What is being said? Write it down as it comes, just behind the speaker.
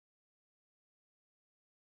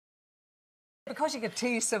Because you get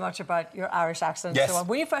teased so much about your Irish accent Yes. and so on,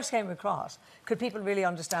 when you first came across, could people really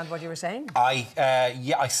understand what you were saying?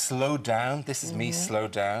 I slowed down. This is me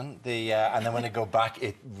slowed down. And then when I go back,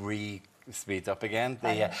 it speeds up again.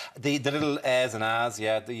 The little as and as,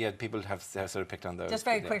 people have sort of picked on those. Just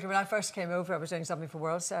very quickly, when I first came over, I was doing something for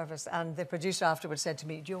World Service, and the producer afterwards said to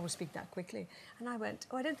me, "Do you always speak that quickly?" And I went,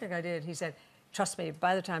 "Oh, I didn't think I did." He said, "Trust me,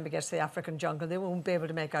 by the time it gets to the African jungle, they won't be able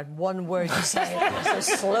to make out one word you say. So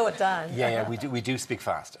slow it down." Yeah, we do speak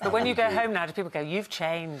fast. But when you go home now, do people go, "You've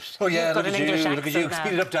changed"? Oh yeah, You've got look an at English you, look at you. accent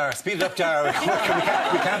Speed it now." up, Dara. Speed it up, Dara.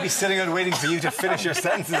 we can't be sitting and waiting for you to finish your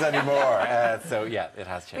sentences anymore. So yeah, it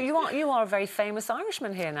has changed. But you are a very famous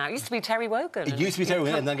Irishman here now. It used to be Terry Wogan. It used to be Terry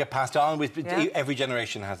Wogan and then get passed on. Every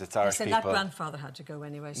generation has its Irish So people. that grandfather had to go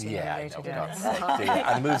anyway. So Yeah, later, I know, didn't he?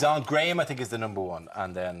 and it moves on. Graham, I think, is the #1,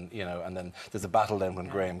 and then and then there's a battle then when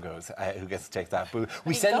Graham goes, who gets to take that. But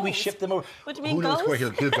we ship them over. What do you mean, who knows goes? where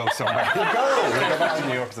he'll go somewhere. He'll go back to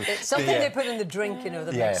New York. It's something they put in the drink,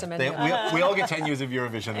 that makes them we all get 10 years of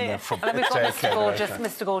Eurovision and then from And then we've got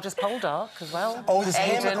Mr. Gorgeous Poldark as well. Oh, there's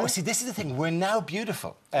him. Oh, see, this is the thing. We're now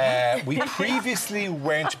beautiful. We previously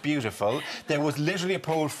weren't beautiful. There was literally a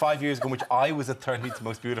poll 5 years ago in which I was the 13th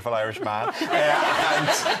most beautiful Irish man.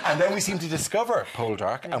 And then we seemed to discover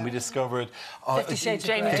Poldark, and we discovered 50 Shades of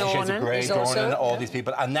Grey, Dornan, all these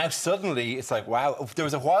people. And now suddenly it's like, wow, there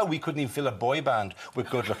was a while we couldn't even fill a boy band with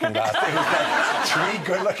good-looking lads. It was like 3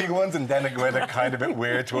 good-looking ones, and then it went a kind of a bit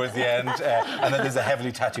weird towards the end. And then there's a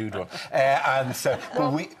heavily tattooed one. And so,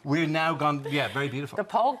 but we're now gone, very beautiful. The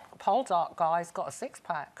Poldark guy's got a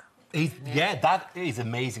six-pack. That is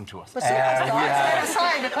amazing to us. But I was going to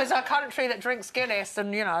say, because a country that drinks Guinness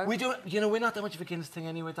and, We do, we're not that much of a Guinness thing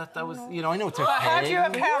anyway. That was, I know it's okay. How do you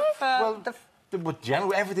account for But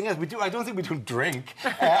generally, everything else we do. I don't think we don't drink.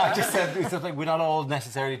 I just said it's like we're not all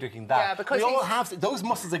necessarily drinking that. Yeah, because we all have those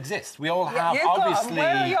muscles exist. We all have you've got obviously. them.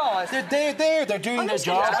 Where are yours? They're there. They're doing their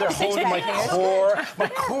job. They're holding my core. My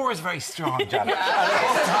core is very strong, Janet.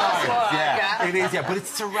 At all times. It is. Yeah, but it's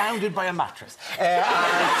surrounded by a mattress.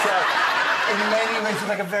 In many ways, it's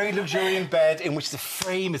like a very luxuriant bed in which the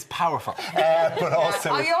frame is powerful, but also.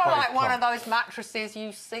 Are you like one of those mattresses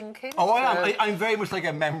you sink in? Oh, I am. I'm very much like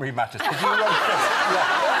a memory mattress. Because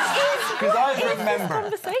I remember.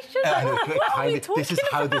 This is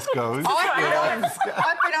how this goes.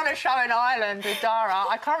 I've been on a show in Ireland with Dara.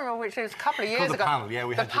 I can't remember which. It was a couple of years ago. The panel, we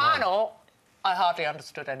had the panel. I hardly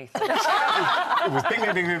understood anything. It was bing,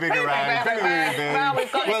 bing, bing, bing, bing around. Bing, bing, bing. Well,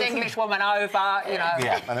 we've got this English woman over,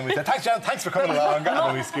 Yeah, and then we said, thanks, Jan, thanks for coming along. And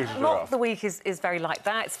then we scooted her off. The week is very like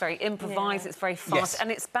that. It's very improvised, it's very fast. Yes.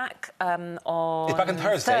 And it's back on It's back on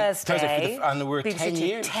Thursday. And we're 10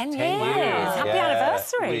 years. 10 years. Happy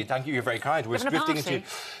anniversary. Thank you, you're very kind. We're drifting into...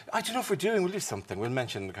 I don't know if we'll do something. We'll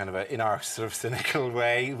mention kind of in our sort of cynical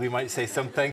way, we might say something.